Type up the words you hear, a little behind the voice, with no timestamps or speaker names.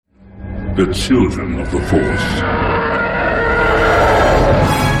the children of the Force.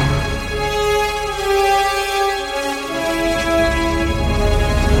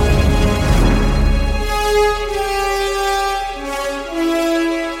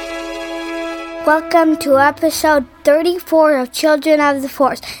 Welcome to episode 34 of Children of the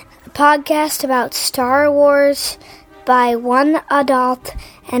Force, a podcast about Star Wars by one adult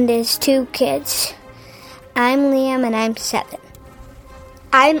and his two kids. I'm Liam and I'm 7.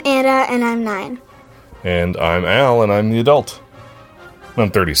 I'm Anna and I'm 9. And I'm Al and I'm the adult. I'm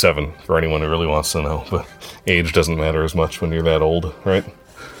 37, for anyone who really wants to know, but age doesn't matter as much when you're that old, right?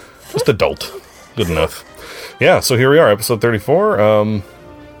 Just adult. Good enough. Yeah, so here we are, episode 34.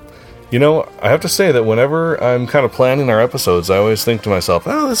 You know, I have to say that whenever I'm kind of planning our episodes, I always think to myself,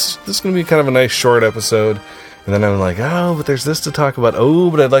 oh, this is going to be kind of a nice short episode. And then I'm like, oh, but there's this to talk about.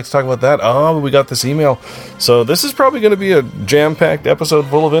 Oh, but I'd like to talk about that. Oh, but we got this email. So this is probably going to be a jam-packed episode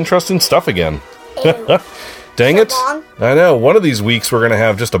full of interesting stuff again. Dang it. Long. I know. One of these weeks we're going to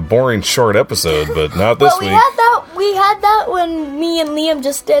have just a boring short episode, but not this week. We had that when me and Liam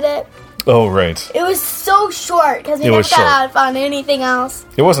just did it. Oh, right. It was so short because we never got off on anything else.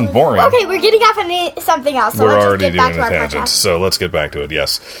 It wasn't boring. Okay, we're getting off on something else. So We're let's already just get back doing to a our tangent, podcast. so let's get back to it,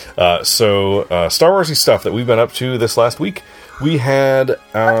 yes. So Star Warsy stuff that we've been up to this last week. We had,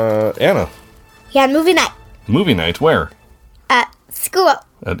 Anna, Yeah, movie night movie night. Where? at school.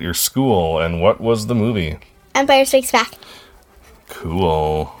 At your school. And what was the movie? Empire Strikes Back.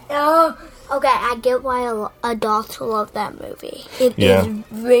 Cool. Oh, okay, I get why adults love that movie. It Yeah. is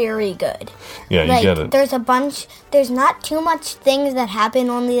very good. Yeah, you get it. There's not too much things that happen,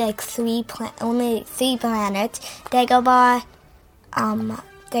 only like three planets.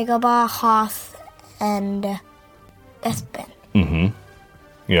 Dagobah, Hoth, and Bespin. Mm-hmm.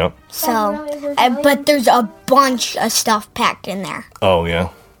 Yep. So, but there's a bunch of stuff packed in there. Oh, yeah.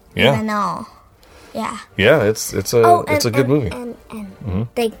 I Yeah. know. Yeah. Yeah, it's a good movie. And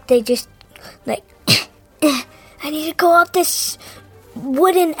they just like I need to go up this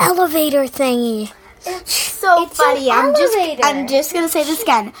wooden elevator thingy. So It's funny. an I'm just gonna say this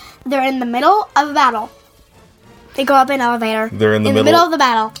again. They're in the middle of a battle. They go up an elevator. They're in the middle middle of the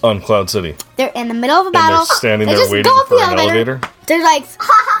battle. On Cloud City. They're in the middle of a And battle. they're standing They there just waiting go up for the an elevator. They're like,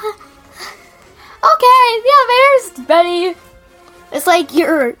 okay, the elevator's ready. It's like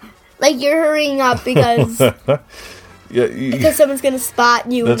you're hurrying up because Yeah, because someone's gonna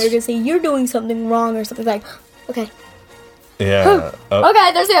spot you and That's- they're gonna say you're doing something wrong or something like. Okay, yeah.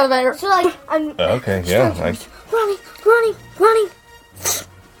 okay, there's the elevator. So like I'm Okay, yeah. running.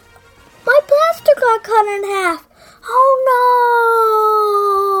 My blaster got cut in half. Oh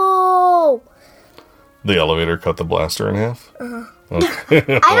no! The elevator cut the blaster in half? Uh-huh.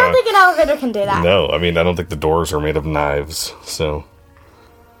 Okay. I don't think an elevator can do that. No, I mean, I don't think the doors are made of knives, so...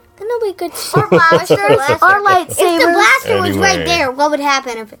 Then nobody could Or blasters, or lightsabers. If the blaster was right Anyway. there, what would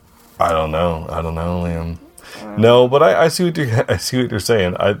happen if? I don't know, Liam. No, but I see what you're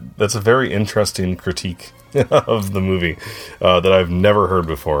saying. That's a very interesting critique of the movie that I've never heard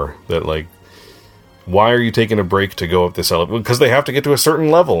before. That, like, why are you taking a break to go up this elevator? Because they have to get to a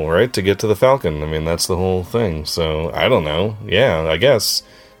certain level, right, to get to the Falcon. I mean, that's the whole thing. So, I don't know. Yeah, I guess.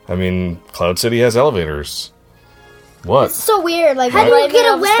 I mean, Cloud City has elevators. What? It's so weird. Like How do right you get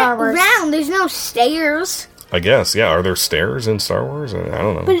middle of Star Wars. around? There's no stairs. I guess, yeah. Are there stairs in Star Wars? I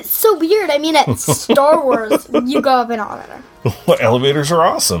don't know. But it's so weird. I mean, at Star Wars, you go up an elevator. Well, elevators are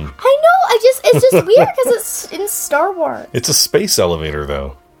awesome. I know. It's just weird because it's in Star Wars. It's a space elevator,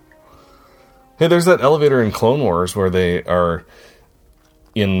 though. Hey, there's that elevator in Clone Wars where they are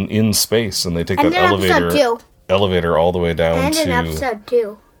in space and they take And that in episode elevator all the way down And in to episode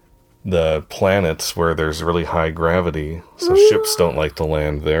 2. the planets where there's really high gravity, so ships don't like to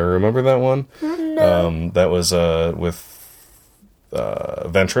land there. Remember that one? No. That was with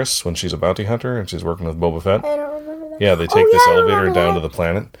Ventress when she's a bounty hunter and she's working with Boba Fett. I don't remember that. Yeah, they take this I elevator remember down that. to the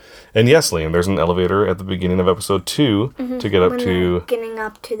planet. And yes, Liam, there's an elevator at the beginning of episode 2 to get up to Getting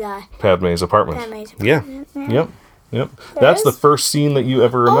up to the Padme's apartment. Padme's Yeah. Yep. That's the first scene that you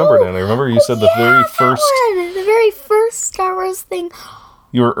ever remembered, and I remember you said the very first, The very first Star Wars thing.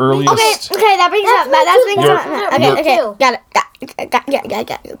 your earliest. Okay, that brings up. That brings Your- up. Okay, got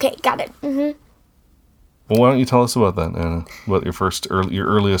it. Okay, got it. Well, why don't you tell us about that, Anna? What your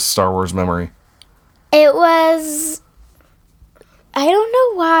earliest Star Wars memory? It was. I don't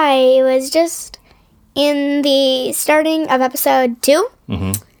know why. It was just in the starting of episode 2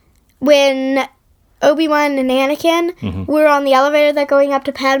 when Obi-Wan and Anakin were on the elevator that going up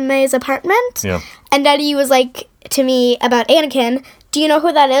to Padme's apartment. Yeah. And Daddy was like to me about Anakin, do you know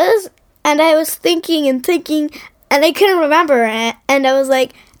who that is? And I was thinking, and I couldn't remember it. And I was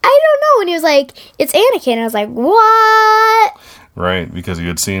like, I don't know. And he was like, it's Anakin. I was like, what? Right, because you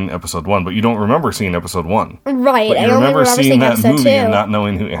had seen episode 1, but you don't remember seeing episode 1. Right. But you I only remember seeing that episode movie 2. and not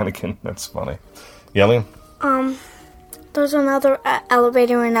knowing who Anakin. That's funny. Yeah, Liam? There's another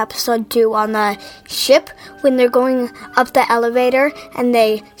elevator in episode 2 on the ship when they're going up the elevator and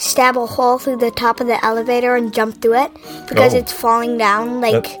they stab a hole through the top of the elevator and jump through it because Oh. it's falling down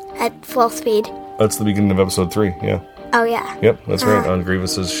at full speed. That's the beginning of episode 3, yeah. Oh yeah, Yep, that's right, on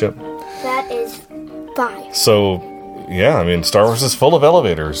Grievous's ship. that is 5. So, yeah, I mean, Star Wars is full of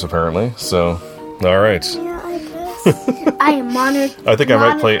elevators, apparently. So, all right. Yeah, I guess. I am monitoring. I think I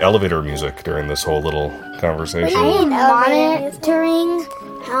might play elevator music during this whole little conversation. I am monitoring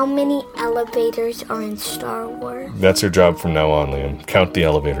how many elevators are in Star Wars. That's your job from now on, Liam. Count the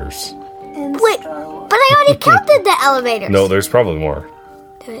elevators. Wait, but I already counted the elevators. No, there's probably more.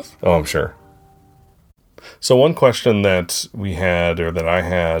 There is. Oh, I'm sure. So one question that we had, or that I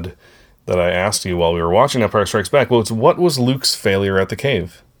had, that I asked you while we were watching Empire Strikes Back, was what was Luke's failure at the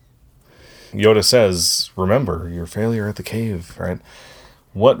cave? Yoda says, remember, your failure at the cave, right?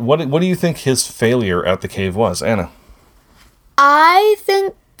 What do you think his failure at the cave was, Anna? I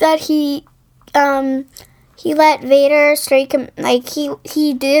think that he let Vader strike him, like,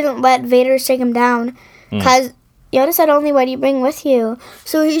 he didn't let Vader strike him down, because Yoda said only what you bring with you,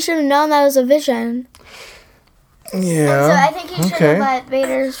 so he should have known that was a vision. Yeah. So I think he should have let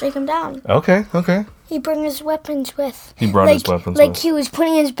Vader strike him down. Okay. He brought his weapons with. He brought his weapons like with. he was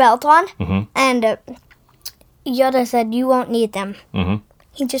putting his belt on, Mhm. and Yoda said, "You won't need them." Mm-hmm.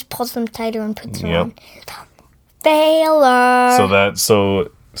 He just pulls them tighter and puts them Yep. on. Failure.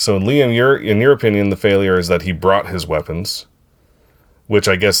 So Liam, in your opinion, the failure is that he brought his weapons, which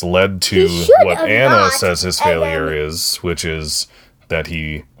I guess led to He should what have Anna not, says his and failure then- is, which is that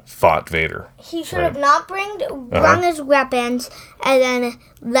he fought Vader. He should have not brung his weapons and then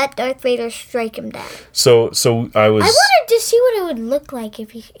let Darth Vader strike him down. So I was. I wanted to see what it would look like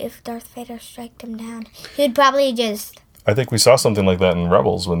if Darth Vader struck him down. He'd probably just. I think we saw something like that in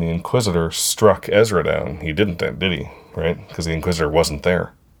Rebels when the Inquisitor struck Ezra down. He didn't, did he? Right? Because the Inquisitor wasn't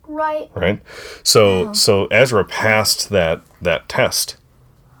there. Right. Right? So Ezra passed that test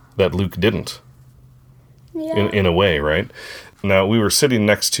that Luke didn't. Yeah. In a way, right? Now, we were sitting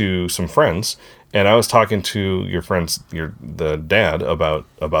next to some friends, and I was talking to your friends, the dad,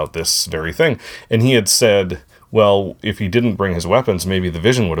 about this very thing. And he had said, well, if he didn't bring his weapons, maybe the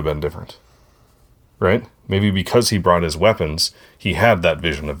vision would have been different. Right? Maybe because he brought his weapons, he had that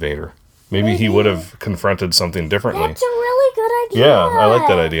vision of Vader. Maybe he would have confronted something differently. That's a really good idea. Yeah, I like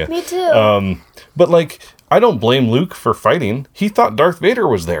that idea. Me too. But, like, I don't blame Luke for fighting. He thought Darth Vader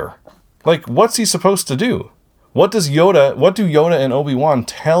was there. Like, what's he supposed to do? What do Yoda and Obi-Wan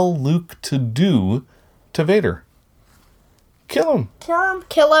tell Luke to do to Vader? Kill him.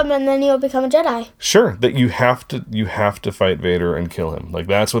 Kill him, and then he'll become a Jedi. Sure, that you have to fight Vader and kill him. Like,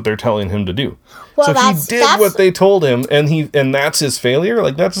 that's what they're telling him to do. Well, so that's- he did that's- what they told him, and that's his failure.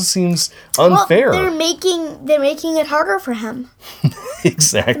 Like, that just seems unfair. Well, they're making it harder for him.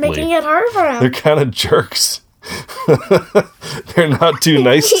 Exactly. Making it harder for him. They're kind of jerks. They're not too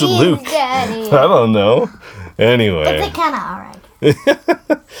nice to Luke. Daddy. I don't know. Anyway. It's kind of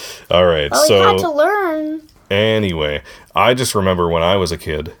alright. All right. Well, he had to So learn. anyway, I just remember when I was a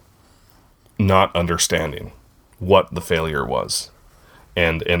kid not understanding what the failure was.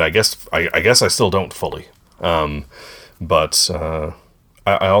 And I guess I still don't fully. But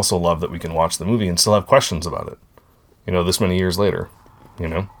I also love that we can watch the movie and still have questions about it. You know, this many years later, you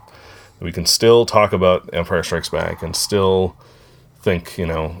know, we can still talk about Empire Strikes Back and still think, you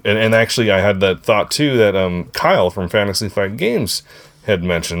know, and actually I had that thought too that Kyle from Fantasy Fight Games had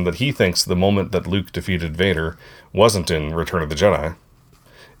mentioned that he thinks the moment that Luke defeated Vader wasn't in Return of the Jedi.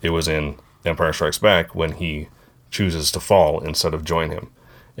 It was in Empire Strikes Back when he chooses to fall instead of join him.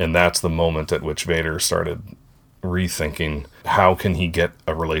 And that's the moment at which Vader started rethinking how can he get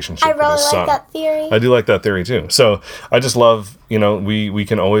a relationship I with really his like son. that theory. I do like that theory too. So I just love, you know, we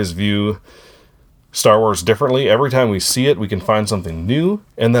can always view Star Wars differently. Every time we see it, we can find something new.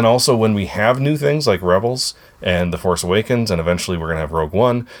 And then also when we have new things like Rebels and The Force Awakens, and eventually we're going to have Rogue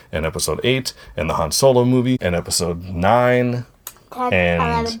One and Episode 8 and the Han Solo movie and Episode 9. 10, And-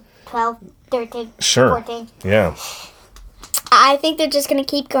 11, 12, 13, Sure. 14. Yeah. I think they're just going to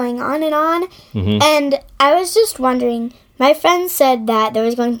keep going on and on. Mm-hmm. And I was just wondering, my friend said that there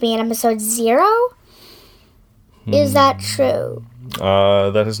was going to be an episode 0. Is that true?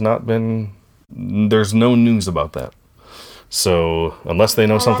 That has not been... There's no news about that. So, unless they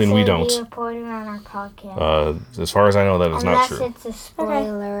know something we don't. Reporting on our podcast. As far as I know, that is not Unless true. it's a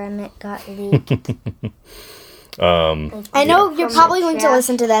spoiler and it got leaked. I know you're From probably the going to trash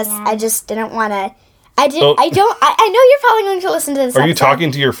listen to this. can. I just didn't want to. I Oh. know you're probably going to listen to this. Are you episode.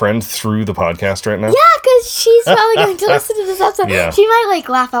 talking to your friend through the podcast right now? Yeah, because she's probably going to listen to this episode. Yeah. She might like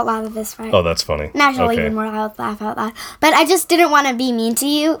laugh out loud at this, right? Oh, that's funny. Naturally, Okay. even more laugh out loud. But I just didn't want to be mean to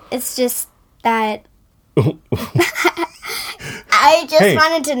you. It's just that I just Hey.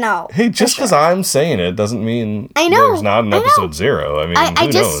 wanted to know. Hey, just because I'm saying it doesn't mean I know, there's not an I know. episode 0. I mean, I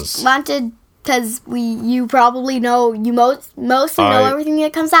who just knows? wanted because you probably know you mostly know I- everything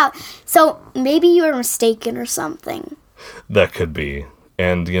that comes out. So maybe you were mistaken or something. That could be.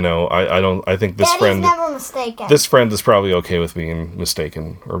 And, I think this Daddy's friend... never mistaken. This friend is probably okay with being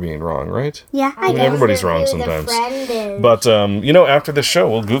mistaken or being wrong, right? Yeah, I mean, guess. everybody's wrong Who sometimes. The friend is. But, after this show,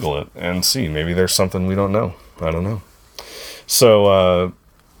 we'll Google it and see. Maybe there's something we don't know. I don't know. So,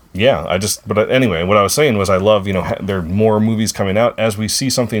 but anyway, what I was saying was I love, there are more movies coming out. As we see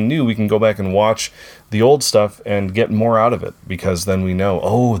something new, we can go back and watch the old stuff and get more out of it because then we know,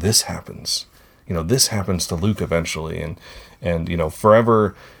 oh, this happens. This happens to Luke eventually. And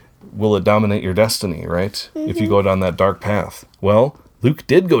forever will it dominate your destiny, right? If you go down that dark path. Well, Luke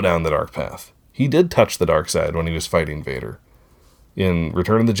did go down the dark path. He did touch the dark side when he was fighting Vader in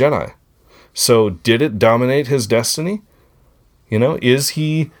Return of the Jedi. So did it dominate his destiny?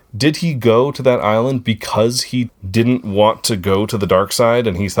 Did he go to that island because he didn't want to go to the dark side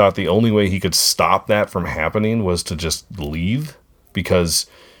and he thought the only way he could stop that from happening was to just leave because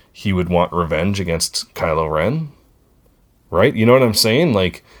he would want revenge against Kylo Ren? Right? You know what I'm saying?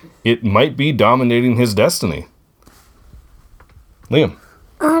 Like, it might be dominating his destiny. Liam.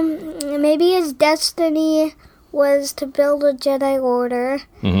 Maybe his destiny was to build a Jedi Order,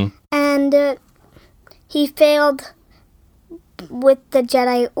 and he failed with the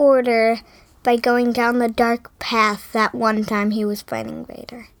Jedi Order by going down the dark path that one time he was fighting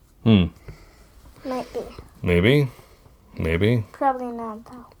Vader. Might be. Maybe. Probably not,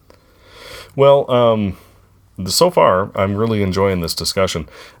 though. Well, so far, I'm really enjoying this discussion.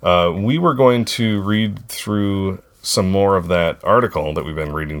 We were going to read through some more of that article that we've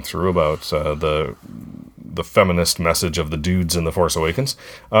been reading through about the feminist message of the dudes in The Force Awakens.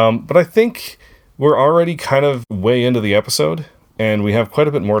 But I think we're already kind of way into the episode, and we have quite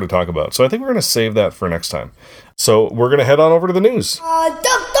a bit more to talk about. So I think we're going to save that for next time. So we're going to head on over to the news. Well,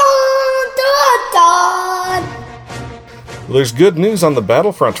 there's good news on the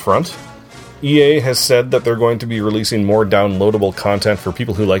Battlefront front. EA has said that they're going to be releasing more downloadable content for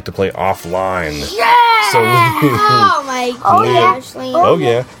people who like to play offline. Yeah! So, Oh my gosh, Liam. oh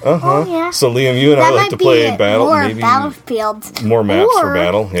yeah, uh-huh. Oh, yeah. So Liam, you and I That like might to be play battle, more maybe Battlefields. more maps for Or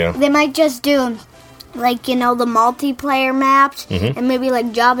battle. Yeah, They might just do, like, the multiplayer maps, and maybe, like,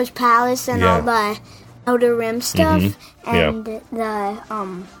 Jabba's Palace and Yeah. all the Outer Rim stuff, Yeah. and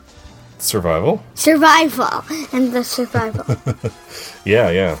the, survival. survival. And the survival.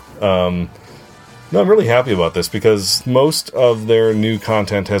 Yeah. No, I'm really happy about this because most of their new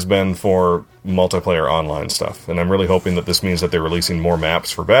content has been for multiplayer online stuff, and I'm really hoping that this means that they're releasing more maps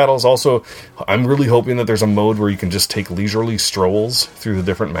for battles. Also, I'm really hoping that there's a mode where you can just take leisurely strolls through the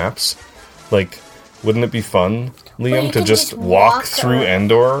different maps. Like, wouldn't it be fun, Liam, you to can just just walk walk through around.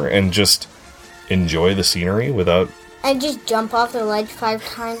 Endor and just enjoy the scenery without... And just jump off the ledge 5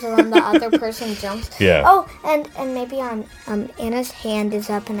 times and then the other person jumps. Yeah. Oh, and maybe on Anna's hand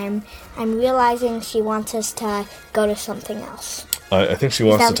is up, and I'm realizing she wants us to go to something else. I think she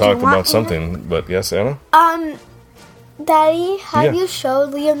wants that to what talk you want, about something, but yes, Anna? Daddy, have Yeah. you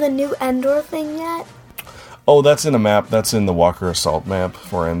showed Liam the new Endor thing yet? Oh, that's in a map. That's in the Walker Assault map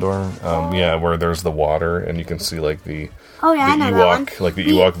for Endor. Yeah, where there's the water, and you can see, like, the Oh yeah, I know that one. Like the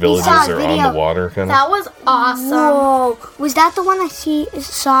Ewok villages saw a are on video. the water, kind of. That was awesome. Whoa! Was that the one I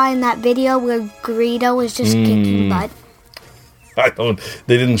saw in that video where Greedo was just kicking butt?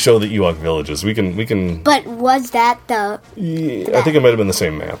 They didn't show the Ewok villages. We can. But was that the? Yeah, I think it might have been the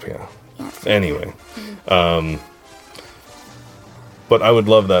same map. Yeah. Anyway, but I would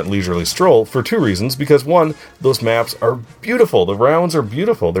love that leisurely stroll for 2 reasons. Because 1, those maps are beautiful. The rounds are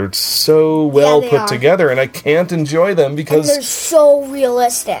beautiful. They're so well they put are. together, and I can't enjoy them because They're so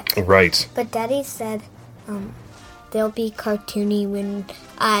realistic. right. But Daddy said, they'll be cartoony when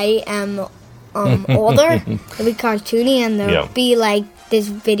I am older. They'll be cartoony, and there'll Yeah. be like this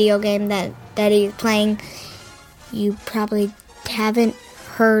video game that Daddy's playing. You probably haven't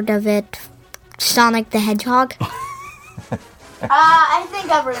heard of it, Sonic the Hedgehog. I think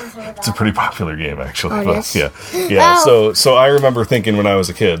everyone's heard It's a pretty popular game, actually. Oh, but, yes? yeah. Oh. So I remember thinking when I was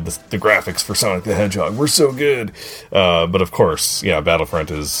a kid, the graphics for Sonic the Hedgehog were so good. But of course, yeah, Battlefront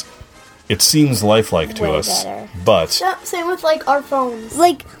is. It seems lifelike to Way us, better. but Same with like our phones.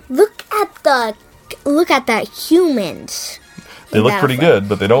 Like, look at the look at that, humans. They look pretty good,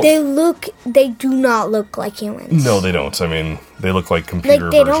 but they don't... They do not look like humans. No, they don't. I mean, they look like computer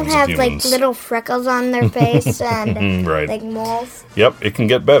Like, they versions don't have, of humans. like, little freckles on their face and, Right. like, moles. Yep, it can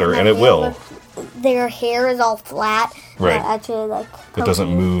get better, and it will. Their hair is all flat. Right. Actually, like... It doesn't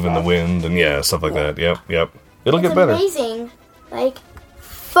move in the wind, and yeah, stuff like that. Yep. It'll get better. Amazing. Like,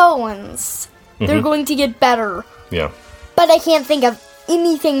 phones. They're going to get better. Yeah. But I can't think of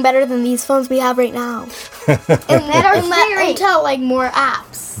anything better than these phones we have right now. Until, like, more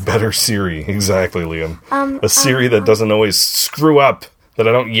apps. Better Siri, exactly, Liam. A Siri that doesn't always screw up, that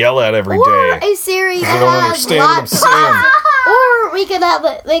I don't yell at every Or day. a Siri I that don't has understand what I'm lots of... saying. Or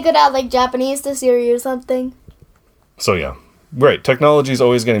they could have, like, Japanese to Siri or something. So yeah, right. Technology is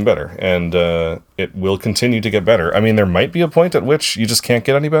always getting better, and it will continue to get better. I mean, there might be a point at which you just can't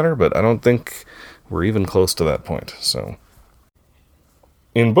get any better, but I don't think we're even close to that point. So,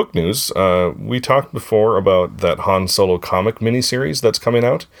 in book news, we talked before about that Han Solo comic miniseries that's coming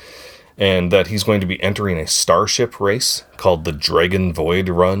out, and that he's going to be entering a starship race called the Dragon Void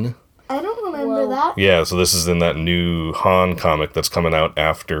Run. I don't remember that. Yeah, so this is in that new Han comic that's coming out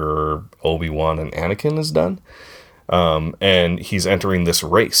after Obi-Wan and Anakin is done. And he's entering this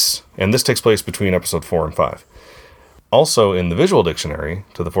race. And this takes place between episode 4 and 5. Also, in the visual dictionary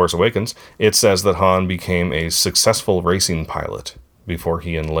to The Force Awakens, it says that Han became a successful racing pilot before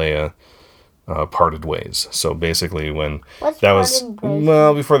he and Leia parted ways. So basically when... What's that was... parted ways?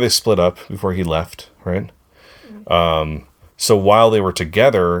 Well, before they split up, before he left, right? So while they were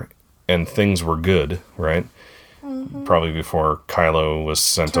together and things were good, right? Probably before Kylo was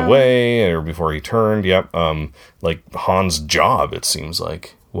sent away, or before he turned. Yep. Like Han's job, it seems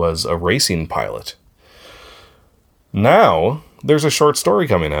like, was a racing pilot. Now there's a short story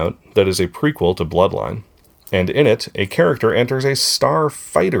coming out that is a prequel to Bloodline, and in it, a character enters a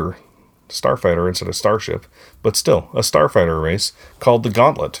starfighter instead of starship, but still a starfighter race called the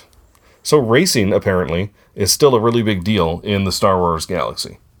Gauntlet. So racing apparently is still a really big deal in the Star Wars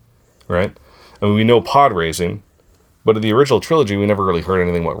galaxy, right? I mean, we know pod racing. But in the original trilogy, we never really heard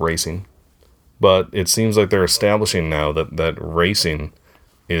anything about racing. But it seems like they're establishing now that racing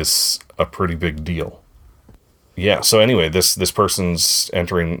is a pretty big deal. Yeah, so anyway, this person's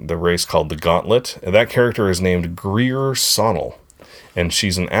entering the race called the Gauntlet. And that character is named Greer Sonnel. And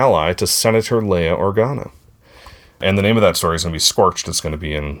she's an ally to Senator Leia Organa. And the name of that story is going to be Scorched. It's going to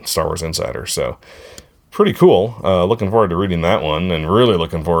be in Star Wars Insider. So, pretty cool. Looking forward to reading that one. And really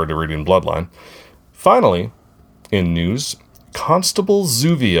looking forward to reading Bloodline. Finally... in news, Constable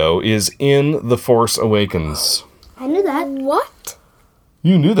Zuvio is in The Force Awakens. I knew that. What?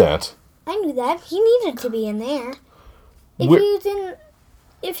 You knew that? I knew that. He needed to be in there.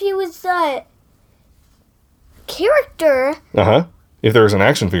 If he was a character, Uh-huh. If there was an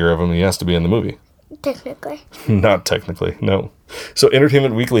action figure of him, he has to be in the movie. technically. Not technically, no. So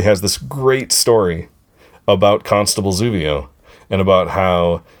Entertainment Weekly has this great story about Constable Zuvio and about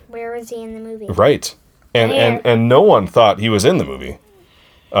how... Where was he in the movie? Right. And no one thought he was in the movie.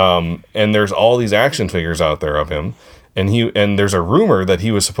 And there's all these action figures out there of him. And there's a rumor that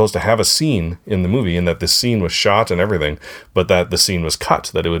he was supposed to have a scene in the movie and that this scene was shot and everything, but that the scene was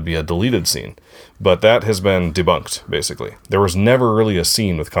cut, that it would be a deleted scene. But that has been debunked, basically. There was never really a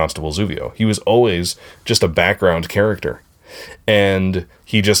scene with Constable Zuvio. He was always just a background character. And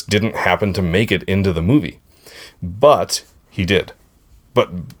he just didn't happen to make it into the movie. But he did.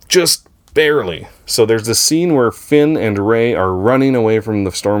 But just barely. So there's this scene where Finn and Rey are running away from the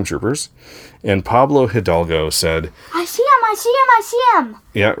stormtroopers, and Pablo Hidalgo said, I see him.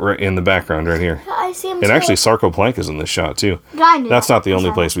 yeah, right in the background right here. I see him. And actually, Sarko Plank is in this shot, too. That's not the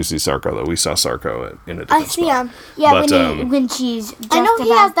only place we see Sarko, though. We saw Sarko in a different spot. Yeah, But, when she's just I know he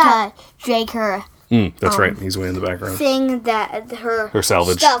has that. drag her that's right. He's way in the background. thing that her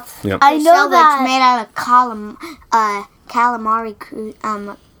salvage. stuff. Yep. I know that. made out of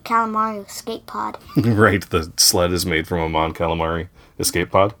calamari escape pod. Right, the sled is made from a Mon Calamari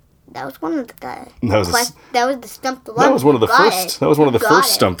escape pod. That was one of the That was the stump the lump. That was one of the Got first. it. That was one of the Got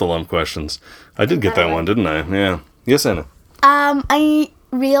first it. Stump the Lump questions. I did get that one, didn't I? Yeah. Yes, Anna. I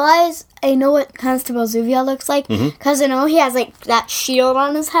realize I know what Constable Zuvio looks like because I know he has like that shield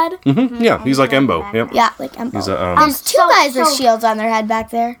on his head. Yeah, he's like Embo. Yep. Yeah, like Embo. He's a, There's two guys with shields on their head back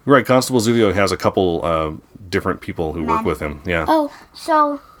there. right. Constable Zuvio has a couple different people who work with him. Yeah. Oh,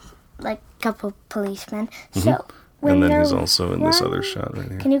 So, like a couple policemen. So when and then they're he's also in this other running- shot right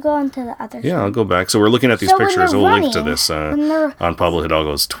here. Can you go into the other? Yeah, I'll go back. So we're looking at these So when pictures. they're We'll link to running, this when they're- on Pablo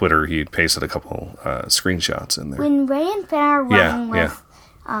Hidalgo's Twitter. He pasted a couple screenshots in there. When Ray and Finn are running Yeah, with,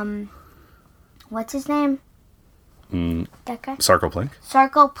 what's his name? That guy? Sarko Plank.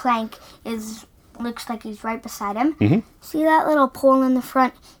 Sarko Plank is looks like he's right beside him. Mm-hmm. See that little pole in the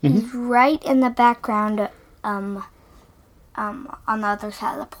front? Mm-hmm. He's right in the background on the other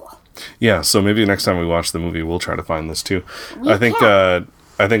side of the pole. Yeah, so maybe next time we watch the movie, we'll try to find this too. I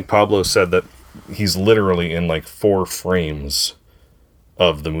think Pablo said that he's literally in like 4 frames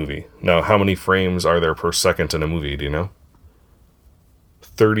of the movie. Now, how many frames are there per second in a movie, do you know?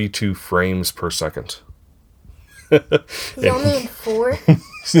 32 frames per second. He's only in 4?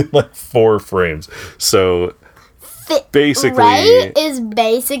 Like 4 frames. So basically... Right is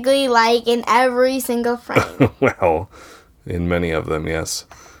basically like in every single frame. Well, in many of them, yes.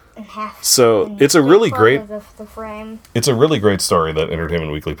 So it's a really great... It's a really great story that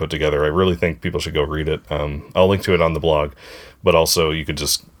Entertainment Weekly put together. I really think people should go read it. I'll link to it on the blog. But also, you could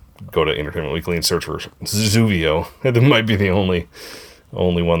just go to Entertainment Weekly and search for Zuvio. It might be the only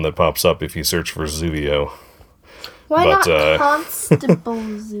one that pops up if you search for Zuvio. Why not Constable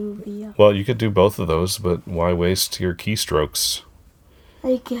Zuvio? Well, you could do both of those, but why waste your keystrokes?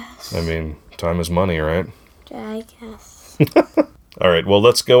 I guess. I mean, time is money, right? I guess. All right, well,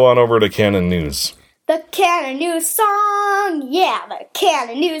 let's go on over to Canon News. The Canon News song, yeah. The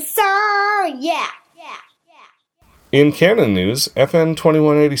Canon News song, yeah. In Canon News, FN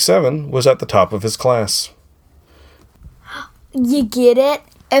 2187 was at the top of his class. You get it?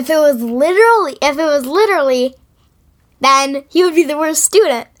 If it was literally, then he would be the worst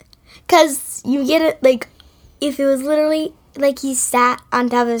student. Because you get it, like, if it was literally, like, he sat on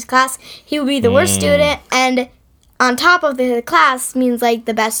top of his class, he would be the worst student, and on top of the class means, like,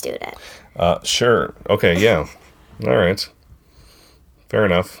 the best student. Sure. Okay, yeah. All right. Fair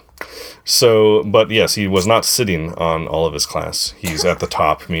enough. So, but yes, he was not sitting on all of his class. He's at the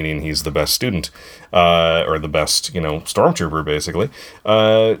top, meaning he's the best student, or the best, stormtrooper, basically.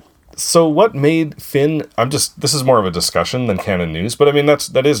 So what made Finn, this is more of a discussion than canon news, but I mean,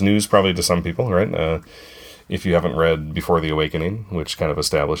 that is news probably to some people, right? If you haven't read Before the Awakening, which kind of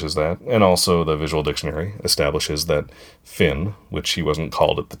establishes that, and also the Visual Dictionary establishes that Finn, which he wasn't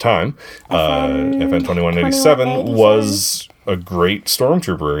called at the time, FN 2187 was a great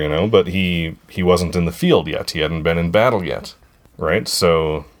stormtrooper, but he wasn't in the field yet. He hadn't been in battle yet, right?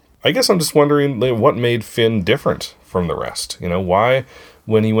 So I guess I'm just wondering what made Finn different from the rest. Why,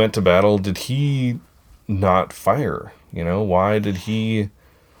 when he went to battle, did he not fire? Why did he...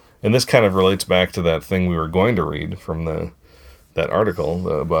 And this kind of relates back to that thing we were going to read from that article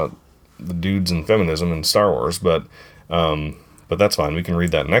about the dudes and feminism in Star Wars, but that's fine. We can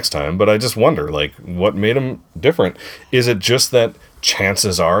read that next time. But I just wonder, what made him different? Is it just that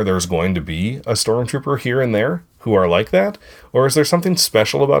chances are there's going to be a stormtrooper here and there who are like that? Or is there something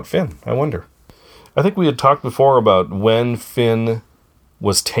special about Finn? I wonder. I think we had talked before about when Finn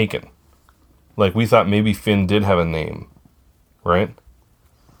was taken. We thought maybe Finn did have a name, right?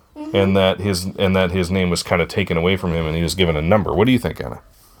 Mm-hmm. And that his name was kind of taken away from him and he was given a number. What do you think, Anna?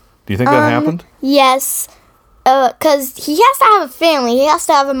 Do you think that happened? Yes. Because he has to have a family. He has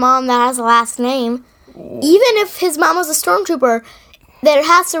to have a mom that has a last name. Even if his mom was a stormtrooper, that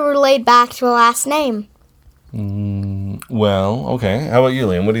has to relate back to a last name. Well, okay. How about you,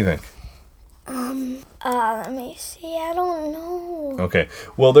 Liam? What do you think? Let me see. I don't know. Okay.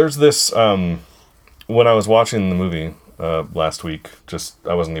 Well, there's this, when I was watching the movie last week,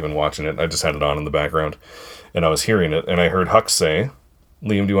 I wasn't even watching it. I just had it on in the background, and I was hearing it, and I heard Hux say,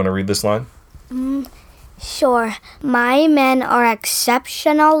 Liam, do you want to read this line? Sure. My men are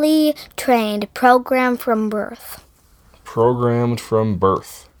exceptionally trained, programmed from birth. Programmed from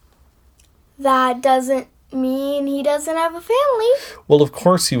birth. That doesn't mean he doesn't have a family. Well, of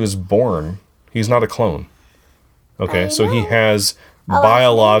course he was born. He's not a clone. Okay, so he has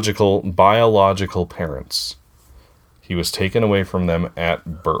biological parents. He was taken away from them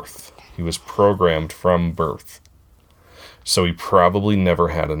at birth. He was programmed from birth. So he probably never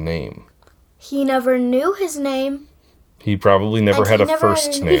had a name. He never knew his name. He probably never had a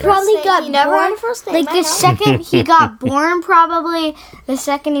first name. He probably got never born. had a first name. The second he got born, probably the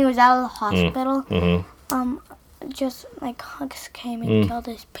second he was out of the hospital. Just Hux came and killed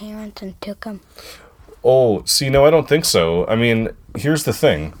his parents and took him. Oh, see, no, I don't think so. I mean, here's the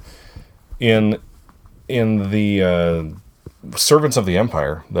thing. In the Servants of the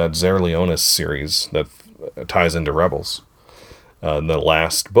Empire, that Zer Leonis series that ties into Rebels, the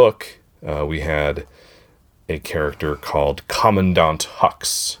last book, we had a character called Commandant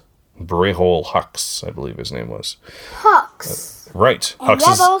Hux. Brehol Hux, I believe his name was. Hux. Right.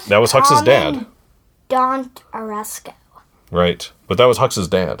 That was Hux's dad. Commandant Aresco. Right. But that was Hux's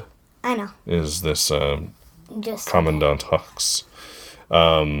dad. I know. Is this Commandant Hux.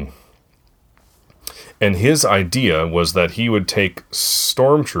 And his idea was that he would take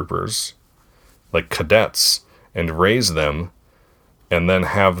stormtroopers like cadets and raise them and then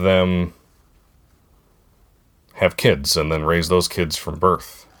have them have kids and then raise those kids from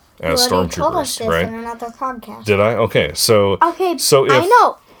birth as You already told us stormtroopers, this right? in another podcast. Did I? Okay, so Okay, so if I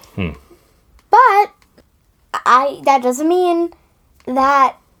know. But that doesn't mean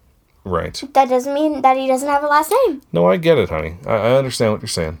that right. he doesn't have a last name. No, I get it, honey. I understand what you're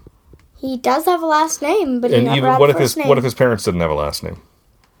saying. He does have a last name, but he And never even had what a if first his name. what if his parents didn't have a last name?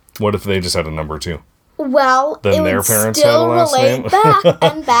 What if they just had a number too? Well, Then it their would parents still had a last relate name? back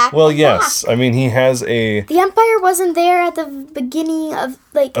and back. Well, and yes. back. I mean, he has a The Empire wasn't there at the beginning of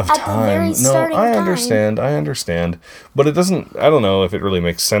at the very no, starting I time. understand. But it doesn't, I don't know if it really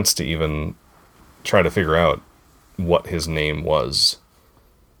makes sense to even try to figure out what his name was.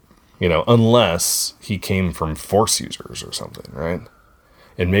 You know, unless he came from Force users or something, right?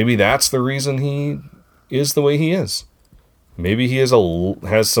 And maybe that's the reason he is the way he is. Maybe he has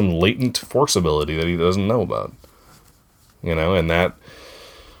some latent Force ability that he doesn't know about. You know, and that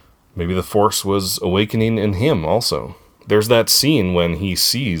maybe the Force was awakening in him also. There's that scene when he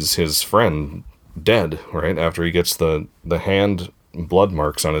sees his friend dead, right? After he gets the hand blood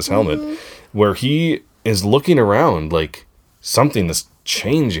marks on his helmet, where he is looking around like something is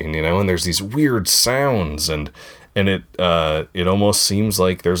changing, you know, and there's these weird sounds and it almost seems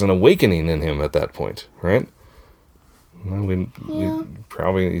like there's an awakening in him at that point, right? Well,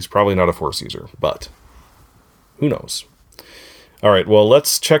 he's probably not a Force user, but who knows? All right, well,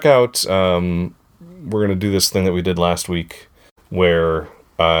 let's check out, we're going to do this thing that we did last week where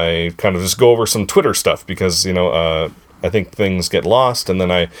I kind of just go over some Twitter stuff because, you know, I think things get lost and then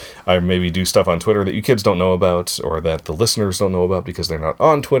I maybe do stuff on Twitter that you kids don't know about or that the listeners don't know about because they're not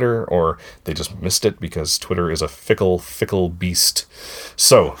on Twitter or they just missed it because Twitter is a fickle beast.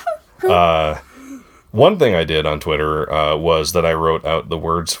 So, one thing I did on Twitter was that I wrote out the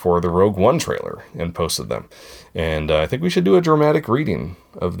words for the Rogue One trailer and posted them. And I think we should do a dramatic reading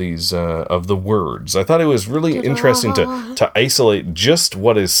of these, of the words. I thought it was really interesting to isolate just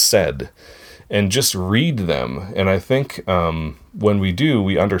what is said and just read them. And I think when we do,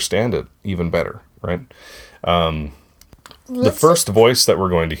 we understand it even better, right? The first voice that we're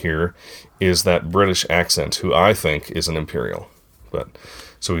going to hear is that British accent, who I think is an Imperial. But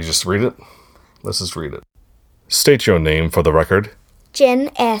so we just read it? Let's just read it. State your name for the record.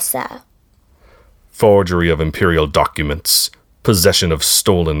 Jyn Erso. Forgery of Imperial documents. Possession of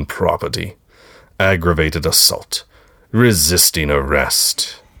stolen property. Aggravated assault. Resisting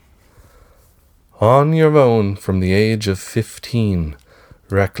arrest. On your own from the age of 15.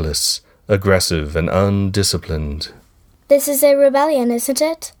 Reckless, aggressive, and undisciplined. This is a rebellion, isn't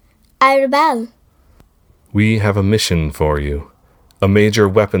it? I rebel. We have a mission for you. A major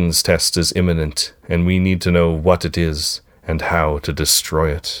weapons test is imminent, and we need to know what it is and how to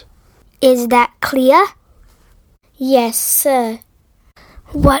destroy it. Is that clear? Yes, sir.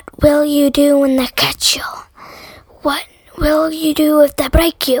 What will you do when they catch you? What will you do if they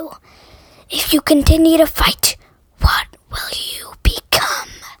break you? If you continue to fight, what will you become?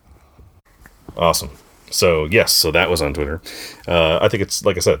 Awesome. So, yes, so that was on Twitter. I think it's,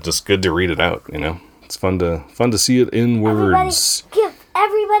 like I said, just good to read it out, you know? It's fun to see it in words. Give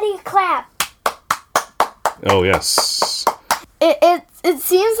everybody a clap. Oh, yes. It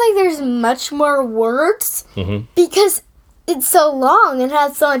seems like there's much more words because it's so long and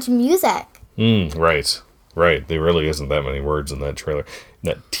has so much music. Right. There really isn't that many words in that trailer.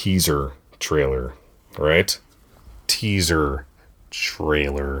 That teaser trailer, right? Teaser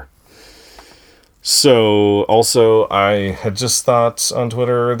trailer. So, also, I had just thought on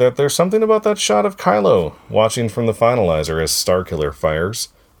Twitter that there's something about that shot of Kylo watching from the finalizer as Starkiller fires.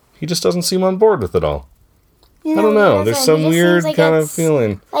 He just doesn't seem on board with it all. You I don't know. There's some weird kind of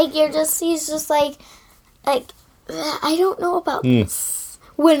feeling. Like he's just like, I don't know about this.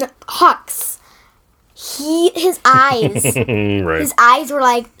 When Hux, his eyes, Right. his eyes were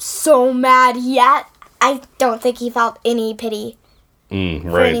like so mad. Yet I don't think he felt any pity for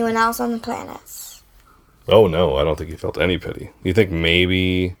Right. anyone else on the planets. Oh, no, I don't think he felt any pity. You think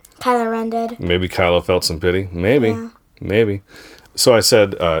maybe Kylo Ren did. Maybe Kylo felt some pity. Maybe. So I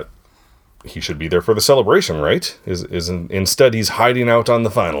said he should be there for the celebration, right? Instead, he's hiding out on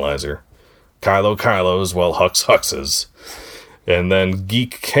the finalizer. Kylo's while Hux's. And then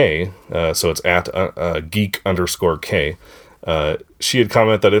Geek K, so it's at geek_K, she had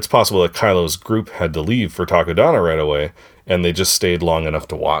commented that it's possible that Kylo's group had to leave for Takodana right away, and they just stayed long enough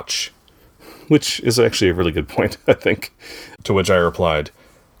to watch. Which is actually a really good point, I think. To which I replied,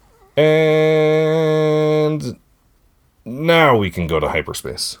 and now we can go to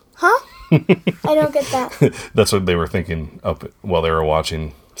hyperspace. Huh? I don't get that. That's what they were thinking up while they were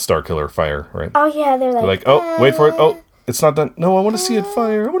watching Starkiller fire, right? Oh yeah, they're They're like, oh, wait for it. Oh, it's not done. No, I want to see it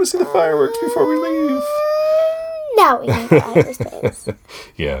fire. I want to see the fireworks before we leave. Now we can go hyperspace.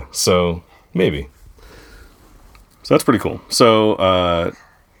 Yeah, so maybe. So that's pretty cool. So,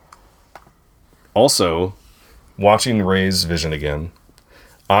 also, watching Rey's vision again,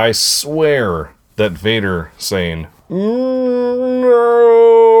 I swear that Vader saying, no,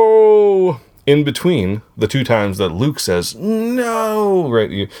 in between the two times that Luke says, no,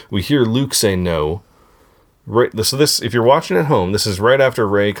 right? We hear Luke say no. Right. So this, if you're watching at home, this is right after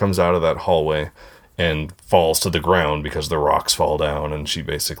Rey comes out of that hallway and falls to the ground because the rocks fall down, and she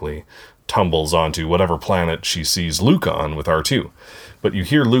basically tumbles onto whatever planet she sees Luke on with R2. But you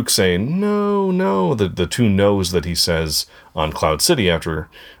hear Luke saying, no, no, the two no's that he says on Cloud City after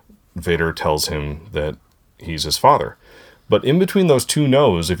Vader tells him that he's his father. But in between those two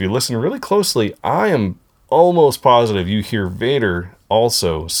no's, if you listen really closely, I am almost positive you hear Vader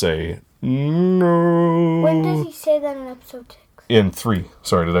also say, no. When does he say that in episode 6? In 3.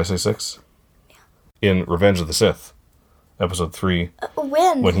 Sorry, did I say 6? Yeah. In Revenge of the Sith, episode 3.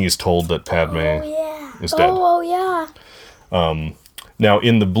 When he's told that Padme is dead. Oh yeah. Now,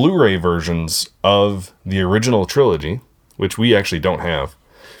 in the Blu-ray versions of the original trilogy, which we actually don't have,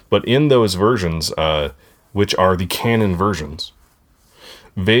 but in those versions, which are the canon versions,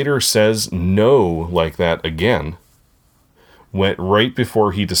 Vader says no like that again, went right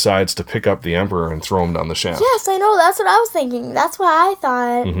before he decides to pick up the Emperor and throw him down the shaft. Yes, I know. That's what I was thinking. That's what I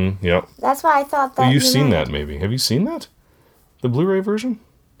thought. Mm-hmm, yep. That's why I thought that. You've seen that, maybe. Have you seen that? The Blu-ray version?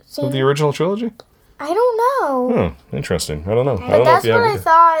 Of the original trilogy? I don't know. Oh, interesting. I don't know. But that's what I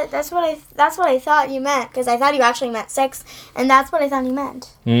thought. That's what I thought you meant, because I thought you actually meant 6, and that's what I thought you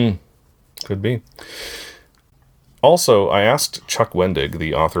meant. Could be. Also, I asked Chuck Wendig,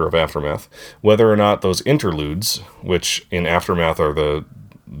 the author of Aftermath, whether or not those interludes, which in Aftermath are the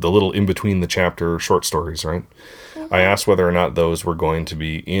little in-between the chapter short stories, right? Mm-hmm. I asked whether or not those were going to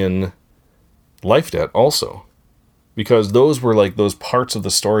be in Life Debt also. Because those were like those parts of the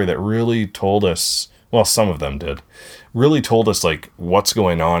story that really told us, well, some of them did, really told us like what's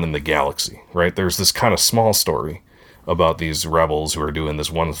going on in the galaxy, right? There's this kind of small story about these rebels who are doing this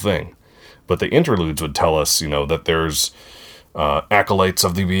one thing. But the interludes would tell us, that there's acolytes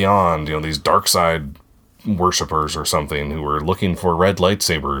of the beyond, these dark side worshippers or something who are looking for red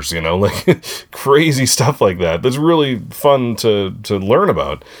lightsabers, like crazy stuff like that. That's really fun to learn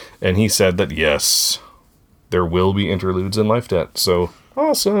about. And he said that, yes, there will be interludes in Life Debt. So,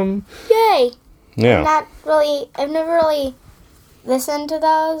 awesome. Yay. Yeah. I've never really listened to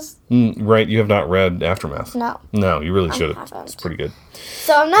those. Right, you have not read Aftermath. No. No, you really should have. It's pretty good.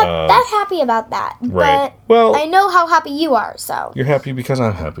 So I'm not that happy about that. Right. But well, I know how happy you are, so. You're happy because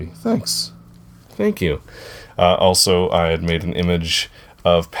I'm happy. Thanks. Thank you. Also, I had made an image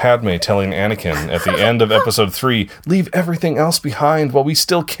of Padme telling Anakin at the end of episode 3, leave everything else behind while we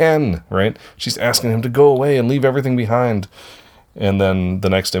still can, right? She's asking him to go away and leave everything behind. And then the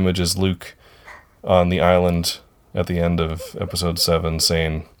next image is Luke on the island at the end of episode 7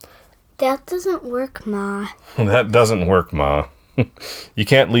 saying, that doesn't work, Ma. That doesn't work, Ma. You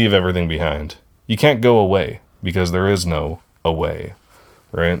can't leave everything behind. You can't go away because there is no away,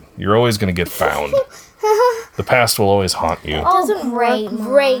 right? You're always going to get found. The past will always haunt you. Oh, great.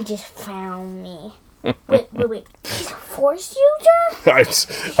 Ray just found me. Wait. He's a Force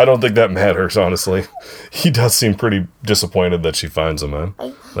user? I don't think that matters, honestly. He does seem pretty disappointed that she finds him, man.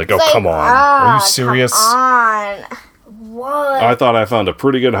 Like, oh, come on. Are you serious? Come on. What? I thought I found a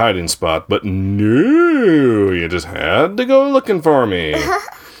pretty good hiding spot, but no, you just had to go looking for me.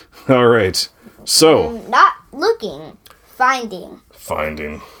 All right. So. Not looking. Finding.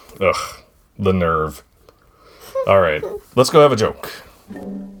 Ugh. The nerve. All right. Let's go have a joke.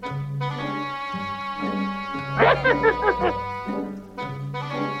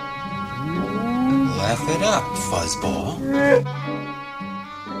 Laugh it up, fuzzball.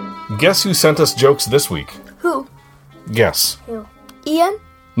 Guess who sent us jokes this week? Who? Guess. Who? Ian?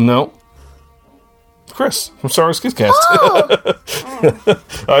 No. Chris from Star Wars Kids Cast. Oh!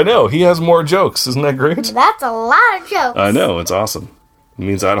 I know. He has more jokes. Isn't that great? That's a lot of jokes. I know. It's awesome. It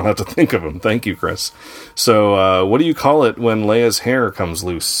means I don't have to think of them. Thank you, Chris. So, what do you call it when Leia's hair comes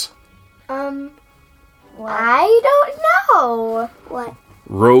loose? I don't know. What?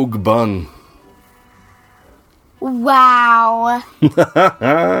 Rogue bun. Wow.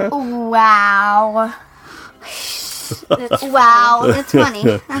 Wow. Wow, that's funny.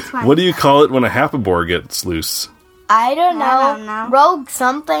 That's funny. What do you call it when a Happabore gets loose? I don't know. I don't know. Rogue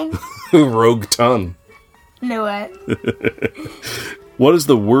something. Rogue tongue. Knew it. What is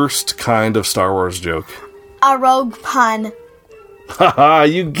the worst kind of Star Wars joke? A rogue pun. Haha,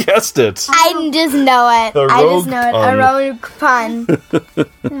 you guessed it. I just know it. A I just rogue know it. pun. A rogue pun.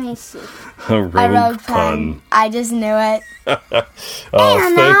 Let me see. A A rogue rogue pun. pun. I just knew it.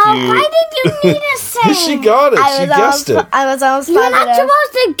 Oh, thank you. Why did you need to say? She got it. She guessed it. I was almost You're not positive.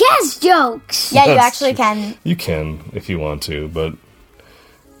 supposed to guess jokes. Yeah, you That's actually true. can. You can if you want to, but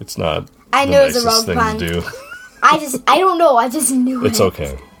it's not I the knew it was a nicest rogue thing pun. to do. I don't know. I just knew It's it.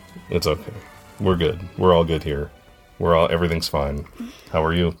 okay. It's okay. We're good. We're all good here. Everything's fine. How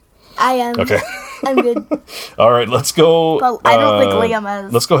are you? I am. Okay. I'm good. All right, let's go. But I don't think Liam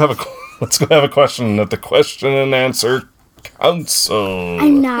is. Let's go have a question at the question and answer council.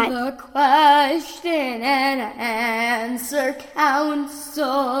 I'm not. The question and answer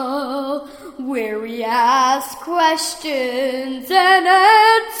council, where we ask questions and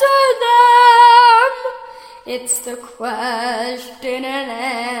answer them. It's the question and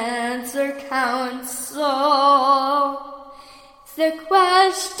answer council. It's the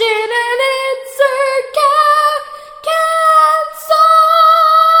question and answer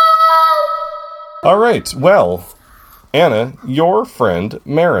council. All right. Well, Anna, your friend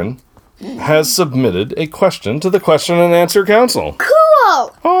Marin has submitted a question to the question and answer council.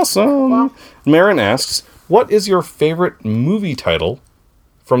 Cool. Awesome. Marin asks, "What is your favorite movie title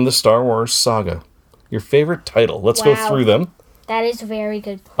from the Star Wars saga?" Your favorite title. Let's go Wow. through them. That is very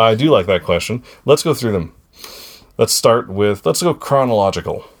good. I do like that question. Let's go through them. Let's go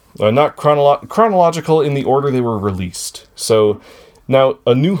chronological. Not chronological in the order they were released. So, now,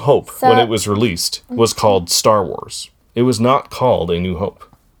 A New Hope, when it was released, was called Star Wars. It was not called A New Hope.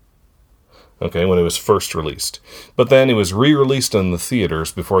 Okay, when it was first released. But then it was re-released in the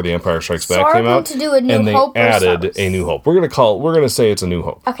theaters before The Empire Strikes Back we're came going out. to do A New and they Hope or added Stars? A New Hope. We're gonna say it's A New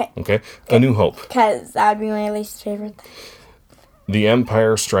Hope. Okay. Okay? A New Hope. Because that would be my least favorite thing. The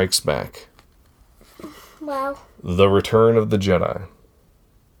Empire Strikes Back. Wow. The Return of the Jedi.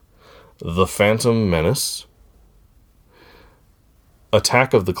 The Phantom Menace.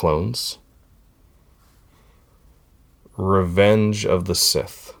 Attack of the Clones. Revenge of the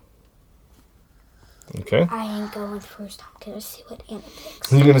Sith. Okay? I ain't going first. I'm gonna see what Anna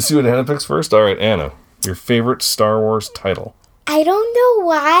picks. You're going to see what Anna picks first? All right, Anna. Your favorite Star Wars title. I don't know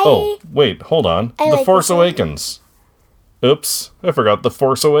why. Oh, wait, hold on. I The like Force this one. Awakens. Oops, I forgot The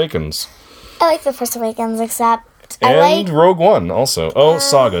Force Awakens. I like The Force Awakens, except And I like. Rogue One also. Oh,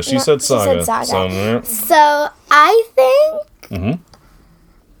 Saga. She no, said she said Saga. Saga. So, So I think Mhm.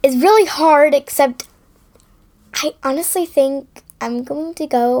 it's really hard, except I honestly think I'm going to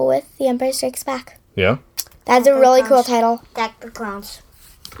go with The Empire Strikes Back. yeah. That's a really cool title. Attack the clones.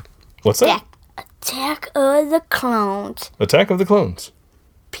 What's that? Attack of the clones. Attack of the Clones.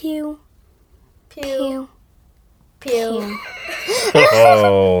 Pew. Pew. Pew.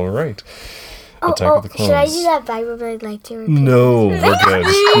 Oh, right. Attack of the Clones. Should I do that Bible I'd like to repeat? No, we're good.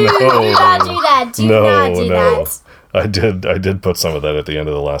 Do not do No. that. Do not do No. that. I did put some of that at the end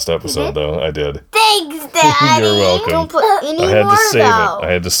of the last episode, though. I did. Thanks, Daddy. You're welcome. Don't put any I had more, to save though. it.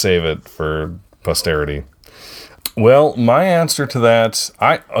 I had to save it for posterity. Well, my answer to that,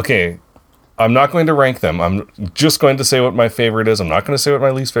 I'm not going to rank them. I'm just going to say what my favorite is. I'm not going to say what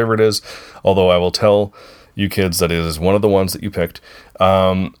my least favorite is, although I will tell you kids that it is one of the ones that you picked.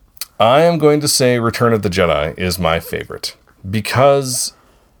 I am going to say Return of the Jedi is my favorite because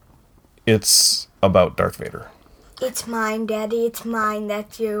it's about Darth Vader. It's mine, Daddy. It's mine.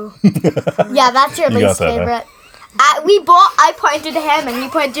 That's you. Yeah, that's your You got least that, huh? favorite. I pointed to him and he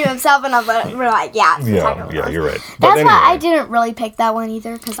pointed to himself, and we're like, yeah. It's Attack of the Yeah, Clones. you're right. But That's why I anyway. didn't really pick that one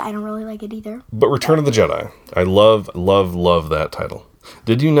either, because I don't really like it either. But Return of the Jedi. I love that title.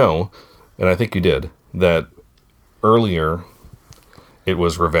 Did you know, and I think you did, that earlier it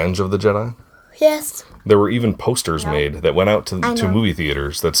was Revenge of the Jedi? Yes. There were even posters made that went out to know. movie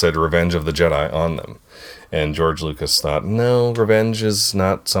theaters that said Revenge of the Jedi on them. And George Lucas thought, no, revenge is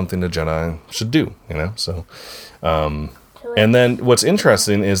not something a Jedi should do, So, and then what's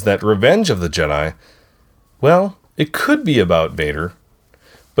interesting is that Revenge of the Jedi, well, it could be about Vader,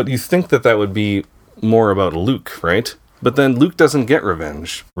 but you think that would be more about Luke, right? But then Luke doesn't get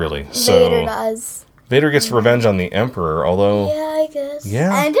revenge, really. So Vader does. Vader gets revenge on the Emperor, although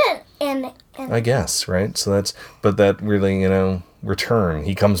Yeah, I guess. And then, and I guess, right? So that really, return.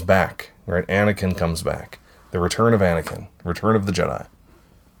 He comes back, right? Anakin comes back. The return of Anakin. Return of the Jedi.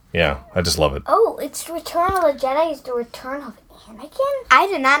 Yeah, I just love it. oh, it's Return of the Jedi is the return of Anakin? I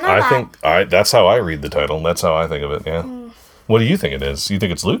did not know I that. think that's how I read the title. That's how I think of it, yeah. What do you think it is? You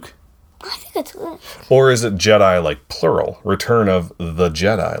think it's Luke? I think it's good. Or is it Jedi, like plural? Return of the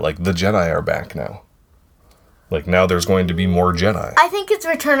Jedi. Like the Jedi are back now. Like now there's going to be more Jedi. I think it's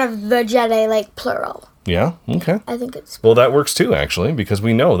Return of the Jedi, like plural. Yeah? Okay. I think it's... Well, that works too, actually, because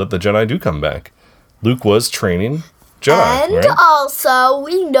we know that the Jedi do come back. Luke was training Jedi, And right? also,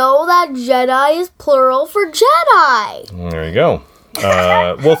 we know that Jedi is plural for Jedi. There you go.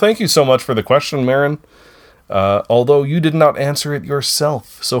 Well, thank you so much for the question, Marin. Although you did not answer it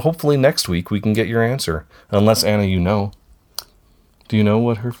yourself. So hopefully next week we can get your answer. Unless, Anna, you know. Do you know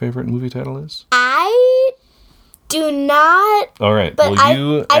what her favorite movie title is? I do not... All right. But Will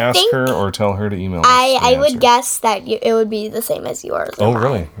you I ask think her or tell her to email us? I the would answer? guess that it would be the same as yours. Oh,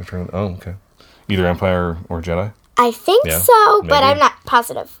 really? Oh, okay. Either Empire or Jedi? I think Yeah, so, but maybe. I'm not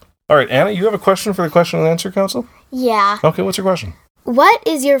positive. All right, Anna, you have a question for the Question and Answer Council? Yeah. Okay, what's your question? What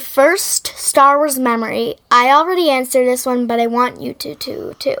is your first Star Wars memory? I already answered this one, but I want you to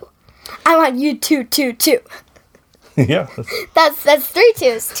too. I want you to too. Yeah. That's 3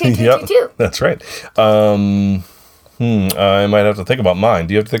 twos. Two. That's right. I might have to think about mine.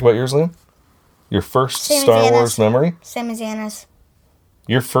 Do you have to think about yours, Liam? Your first Same as Star Anna's. Wars memory? Same as Anna's.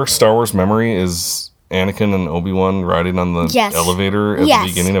 Your first Star Wars memory is Anakin and Obi-Wan riding on the Yes. elevator at Yes. the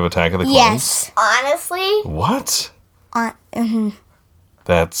beginning of Attack of the Clones? Yes. Honestly, What? Mm-hmm.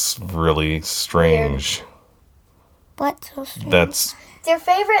 That's really strange. What? So strange? That's it's your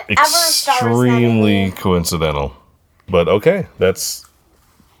favorite ever Star Wars extremely memory. coincidental. But okay, that's...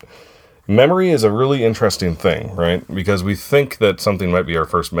 Memory is a really interesting thing, right? Because we think that something might be our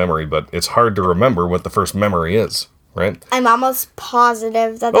first memory, but it's hard to remember what the first memory is, right? I'm almost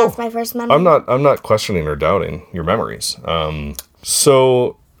positive that that's my first memory. I'm not questioning or doubting your memories.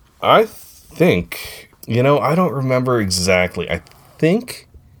 So I think, I don't remember exactly. I think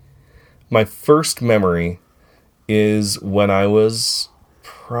my first memory is when I was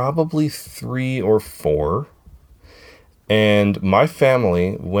probably 3 or 4, and my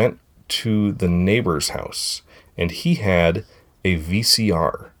family went to the neighbor's house, and he had a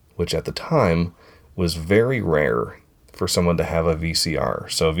VCR, which at the time was very rare for someone to have a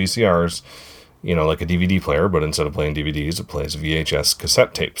VCR. So VCRs, like a DVD player, but instead of playing DVDs, it plays VHS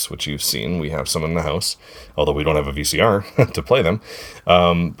cassette tapes, which you've seen. We have some in the house, although we don't have a VCR to play them.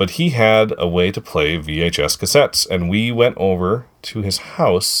 But he had a way to play VHS cassettes, and we went over to his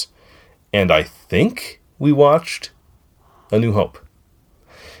house, and I think we watched A New Hope.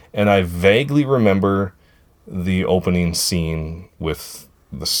 And I vaguely remember the opening scene with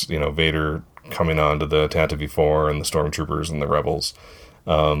Vader coming onto the Tantive 4 and the Stormtroopers and the Rebels.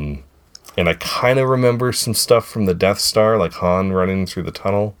 And I kind of remember some stuff from the Death Star, like Han running through the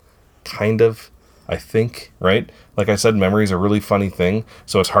tunnel. Kind of, I think, right? Like I said, memory's a really funny thing,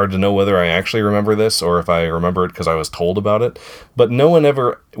 so it's hard to know whether I actually remember this or if I remember it because I was told about it. But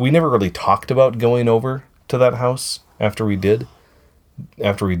we never really talked about going over to that house after we did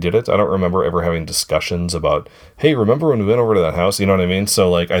it. I don't remember ever having discussions about, hey, remember when we went over to that house? You know what I mean?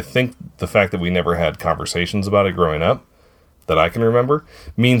 So, I think the fact that we never had conversations about it growing up, that I can remember,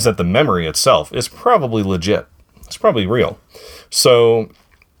 means that the memory itself is probably legit. It's probably real. So,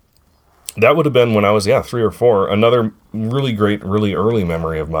 that would have been when I was, 3 or 4. Another really great, really early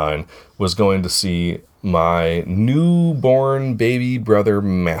memory of mine was going to see my newborn baby brother,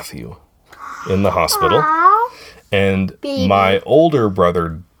 Matthew, in the hospital. And my older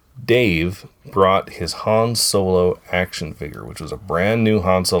brother, Dave, brought his Han Solo action figure, which was a brand new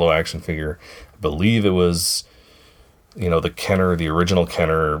Han Solo action figure. I believe it was, the Kenner, the original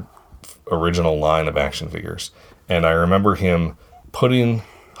Kenner, original line of action figures. And I remember him putting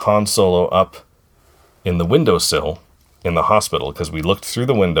Han Solo up in the windowsill in the hospital, because we looked through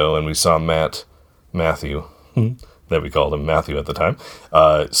the window and we saw Matthew, that we called him Matthew at the time,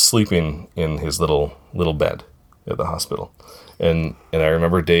 sleeping in his little bed at the hospital. And I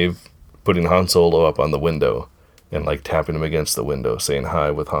remember Dave putting Han Solo up on the window and tapping him against the window saying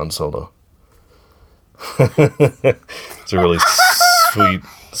hi with Han Solo. It's a really sweet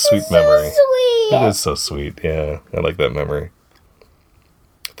memory. Sweet. It is so sweet. Yeah, I like that memory.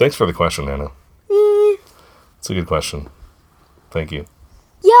 Thanks for the question, Anna. It's a good question. Thank you.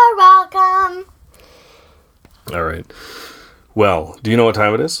 You're welcome. All right. Well, do you know what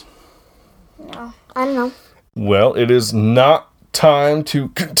time it is? No, I don't know. Well, it is not time to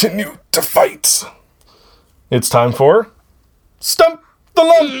continue to fight. It's time for Stump the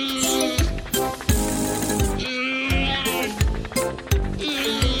Lump.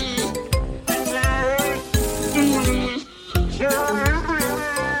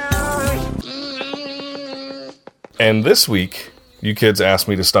 And this week, you kids asked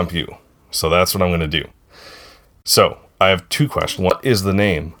me to stump you. So that's what I'm going to do. So, I have 2 questions. What is the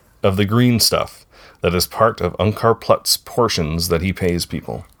name of the green stuff that is part of Unkar Plutt's portions that he pays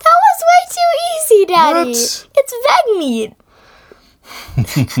people? That was way too easy, Daddy. What? It's veg meat.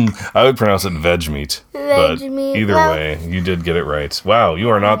 I would pronounce it veg meat. But either way, you did get it right. Wow, you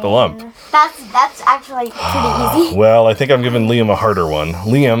are not the lump. That's actually pretty easy. Well, I think I'm giving Liam a harder one.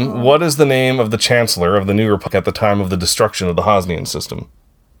 Liam, what is the name of the Chancellor of the New Republic at the time of the destruction of the Hosnian system?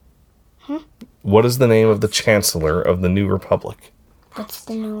 What is the name of the Chancellor of the New Republic? What's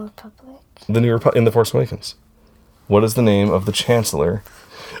the New Republic? The New Republic in The Force Awakens. What is the name of the Chancellor?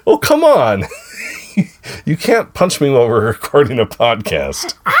 Oh, come on! You can't punch me while we're recording a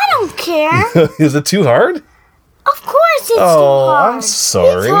podcast. I don't care. Is it too hard? Of course it's too hard. I'm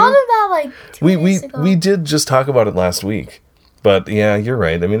sorry. We talked about like 2 days ago. We did just talk about it last week. But yeah, you're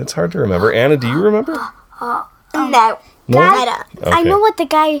right. I mean, it's hard to remember. Anna, do you remember? No. No? I don't. Okay. I know what the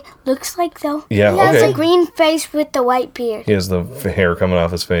guy looks like, though. Yeah, He has okay. a green face with the white beard. He has the hair coming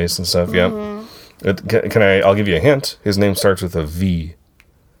off his face and stuff. Yeah. I'll give you a hint. His name starts with a V.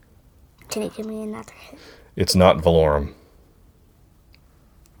 Can you give me another hint? It's not Valorum.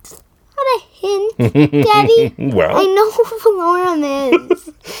 What a hint, Daddy. Well, I know who Valorum is.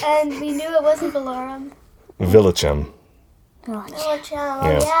 And we knew it wasn't Valorum. Villichem.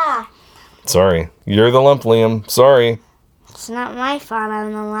 Yeah. Sorry. You're the lump, Liam. Sorry. It's not my fault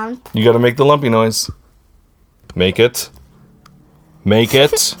I'm the lump. You gotta make the lumpy noise. Make it. Make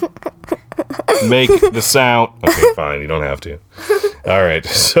it. Make the sound. Okay, fine. You don't have to. All right.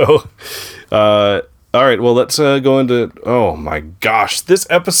 So, all right. Well, let's go into. Oh my gosh, this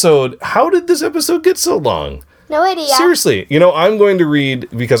episode. How did this episode get so long? No idea. Seriously, I'm going to read,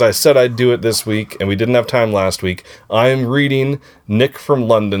 because I said I'd do it this week, and we didn't have time last week. I'm reading Nick from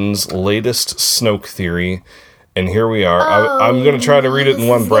London's latest Snoke theory, and here we are. I'm going to try to read it in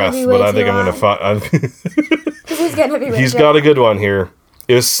one breath, but I think I'm going to find. He's gonna be. He's got a good one here.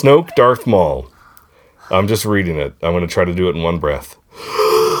 Is Snoke Darth Maul? I'm just reading it. I'm going to try to do it in one breath.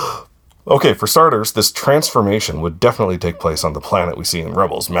 Okay, for starters, this transformation would definitely take place on the planet we see in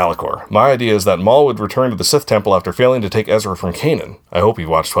Rebels, Malachor. My idea is that Maul would return to the Sith Temple after failing to take Ezra from Kanan. I hope you've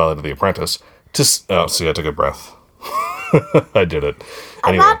watched Twilight of the Apprentice. See, I took a breath. I did it.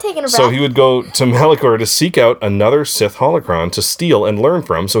 I'm not taking a breath. So he would go to Malachor to seek out another Sith holocron to steal and learn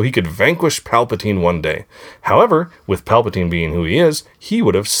from so he could vanquish Palpatine one day. However, with Palpatine being who he is, he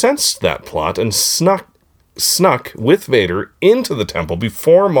would have sensed that plot and snuck with Vader into the temple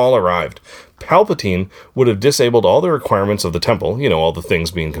before Maul arrived. Palpatine would have disabled all the requirements of the temple, all the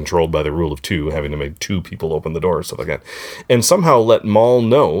things being controlled by the rule of two, having to make two people open the door, stuff like that, and somehow let Maul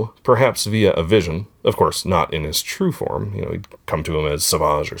know, perhaps via a vision, of course, not in his true form, he'd come to him as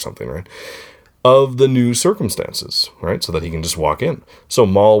Savage or something, right, of the new circumstances, right, so that he can just walk in. So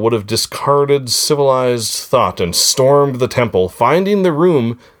Maul would have discarded civilized thought and stormed the temple, finding the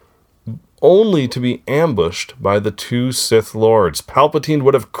room only to be ambushed by the two Sith Lords. Palpatine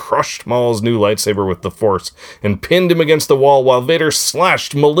would have crushed Maul's new lightsaber with the Force and pinned him against the wall while Vader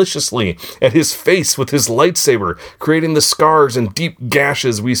slashed maliciously at his face with his lightsaber, creating the scars and deep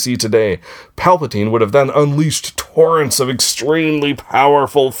gashes we see today. Palpatine would have then unleashed torrents of extremely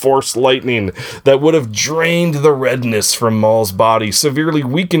powerful Force lightning that would have drained the redness from Maul's body, severely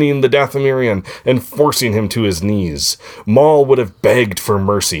weakening the Dathomirian and forcing him to his knees. Maul would have begged for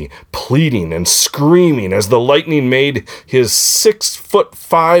mercy, pleading and screaming as the lightning made his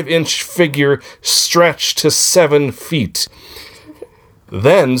 6'5" figure stretch to 7 feet.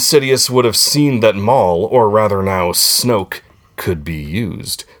 Then Sidious would have seen that Maul, or rather now Snoke, could be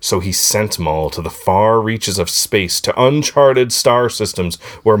used. So he sent Maul to the far reaches of space, to uncharted star systems,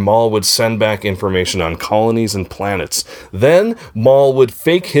 where Maul would send back information on colonies and planets. Then Maul would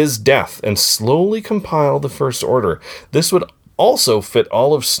fake his death and slowly compile the First Order. This would also fit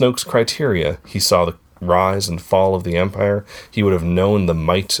all of Snoke's criteria. He saw the rise and fall of the Empire. He would have known the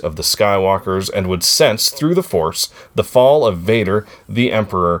might of the Skywalkers and would sense, through the Force, the fall of Vader, the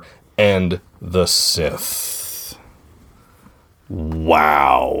Emperor, and the Sith.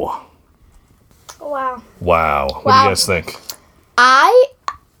 Wow. Wow. What do you guys think? I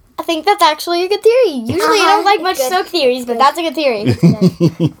think that's actually a good theory. Usually I don't like much Snoke theories, but that's a good theory.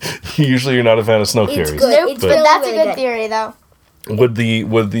 Usually you're not a fan of Snoke theories. Nope, It's but really, that's really a good good. theory, though. Would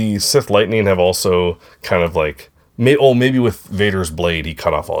the Sith lightning have also kind of like... maybe with Vader's blade, he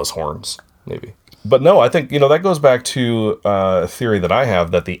cut off all his horns. Maybe. But no, I think, that goes back to a theory that I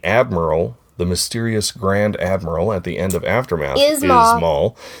have, that the Admiral, the mysterious Grand Admiral at the end of Aftermath, Is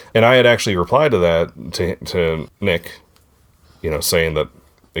Maul. And I had actually replied to that, to Nick, saying that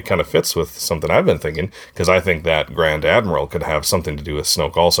it kind of fits with something I've been thinking, because I think that Grand Admiral could have something to do with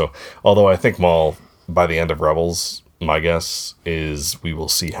Snoke also. Although I think Maul, by the end of Rebels, my guess is we will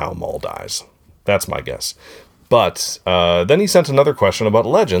see how Maul dies. That's my guess. But then he sent another question about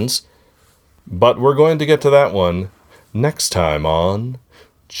Legends, but we're going to get to that one next time on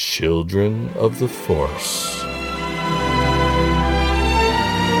Children of the Force.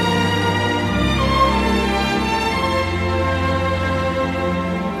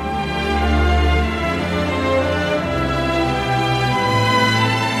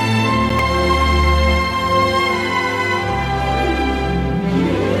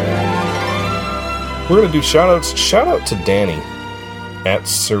 We're going to do shout-outs. Shout-out to Danny at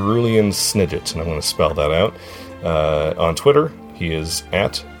Cerulean Snidget, and I'm going to spell that out. On Twitter, he is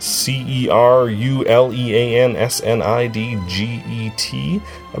at CERULEANSNIDGET.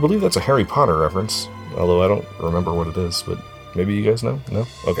 I believe that's a Harry Potter reference, although I don't remember what it is, but maybe you guys know? No?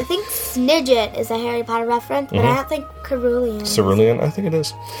 Okay. I think Snidget is a Harry Potter reference, but I don't think Cerulean. Cerulean? I think it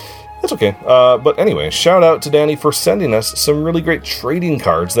is. That's okay. But anyway, shout out to Danny for sending us some really great trading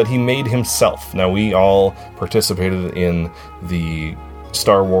cards that he made himself. Now, we all participated in the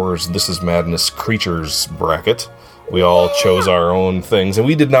Star Wars This Is Madness Creatures bracket. We all chose our own things, and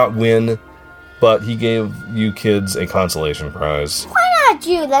we did not win, but he gave you kids a consolation prize. Why not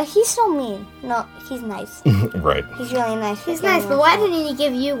you? Like, he's so mean. No, he's nice. Right. He's really nice. He's nice, but why didn't he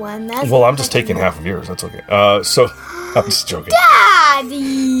give you one? Well, I'm just taking half of yours. That's okay. So, I'm just joking.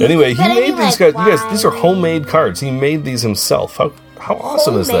 Daddy! Anyway, he made these cards. You guys, these are homemade cards. He made these himself. How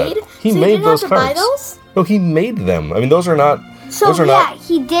awesome is that? He made those cards. Buy those? No, he made them. I mean, those are not...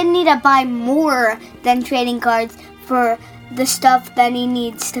 he did need to buy more than trading cards for the stuff that he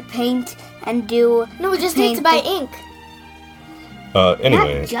needs to paint and do. No, we just need to buy ink.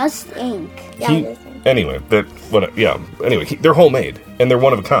 Anyway. Not just ink. Anyway, they're homemade, and they're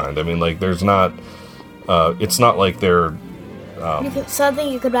one of a kind. I mean, like, there's not... it's not like they're...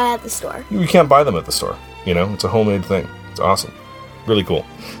 something you could buy at the store. You can't buy them at the store. You know, it's a homemade thing. It's awesome. Really cool.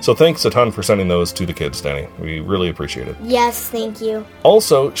 So thanks a ton for sending those to the kids, Danny. We really appreciate it. Yes, thank you.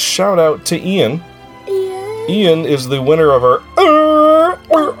 Also, shout out to Ian. Ian is the winner of our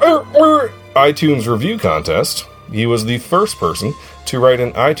iTunes review contest. He was the first person to write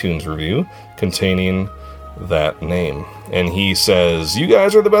an iTunes review containing that name. And he says, "You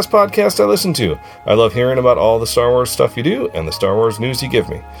guys are the best podcast I listen to. I love hearing about all the Star Wars stuff you do and the Star Wars news you give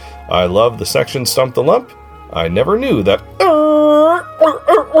me. I love the section Stump the Lump. I never knew that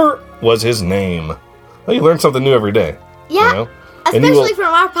was his name." Well, you learn something new every day. Yeah, you know? especially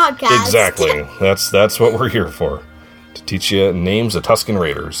from our podcast. Exactly. That's what we're here for. To teach you names of Tusken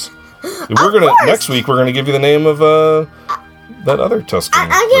Raiders. Next week we're gonna give you the name of that other Tusken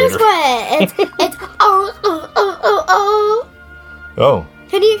Raider. I guess what? It's Oh.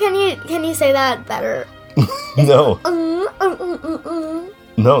 Can you say that better? No.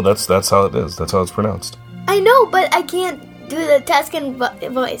 No, that's how it is. That's how it's pronounced. I know, but I can't do the Tusken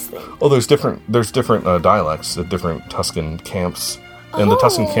voice thing. Oh, there's different dialects at different Tusken camps. And the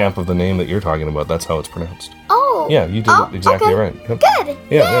Tusken camp of the name that you're talking about, that's how it's pronounced. Oh. Yeah, you did it exactly right. Yep. Good.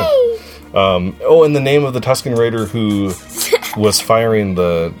 Yeah. And the name of the Tusken Raider who was firing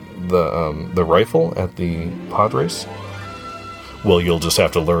the rifle at the pod race? Well, you'll just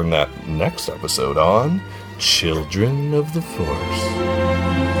have to learn that next episode on Children of the Force.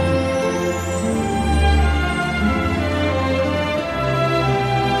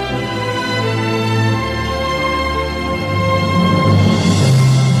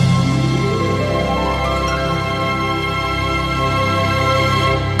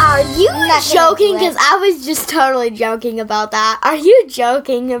 Are you joking? Because I was just totally joking about that. Are you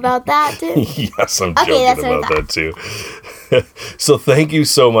joking about that, too? Yes, I'm joking about that, too. So thank you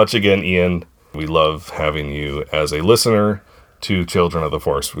so much again, Ian. We love having you as a listener to Children of the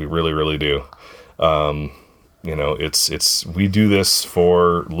Force. We really, really do. We do this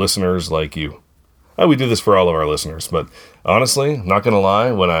for listeners like you. We do this for all of our listeners, but honestly, not going to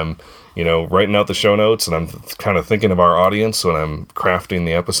lie, when I'm writing out the show notes and I'm kind of thinking of our audience when I'm crafting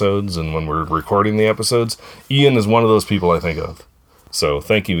the episodes and when we're recording the episodes, Ian is one of those people I think of. So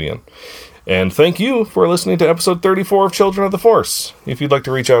thank you, Ian. And thank you for listening to episode 34 of Children of the Force. If you'd like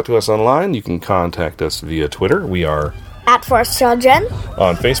to reach out to us online, you can contact us via Twitter. We are at Force Children.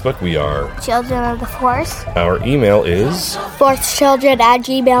 On Facebook, we are Children of the Force. Our email is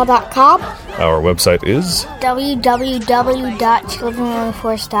forcechildren@gmail.com. Our website is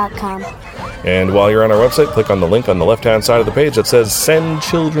www.childrenoftheforce.com. And while you're on our website, click on the link on the left-hand side of the page that says Send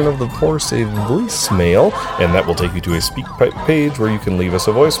Children of the Force a voicemail, and that will take you to a SpeakPipe page where you can leave us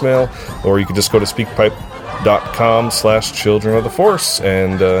a voicemail, or you can just go to speakpipe.com/Children of the Force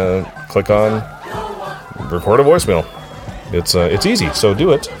and click on Record a Voicemail. It's easy, so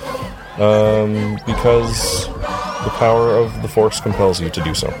do it, because the power of the Force compels you to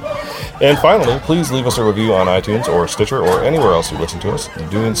do so. And finally, please leave us a review on iTunes or Stitcher or anywhere else you listen to us.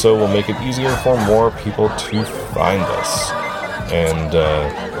 Doing so will make it easier for more people to find us. And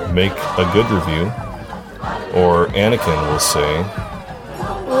make a good review, or Anakin will say...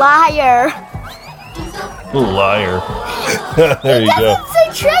 Liar. Liar. There you go.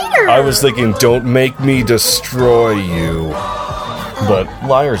 Say traitor. I was thinking, don't make me destroy you. But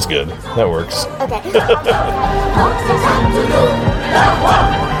liar's good. That works. Okay.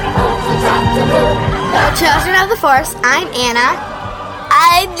 Children of the Force, I'm Anna.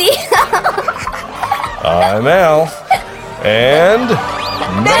 I'm I'm Al. And...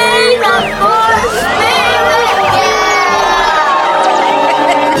 May the Force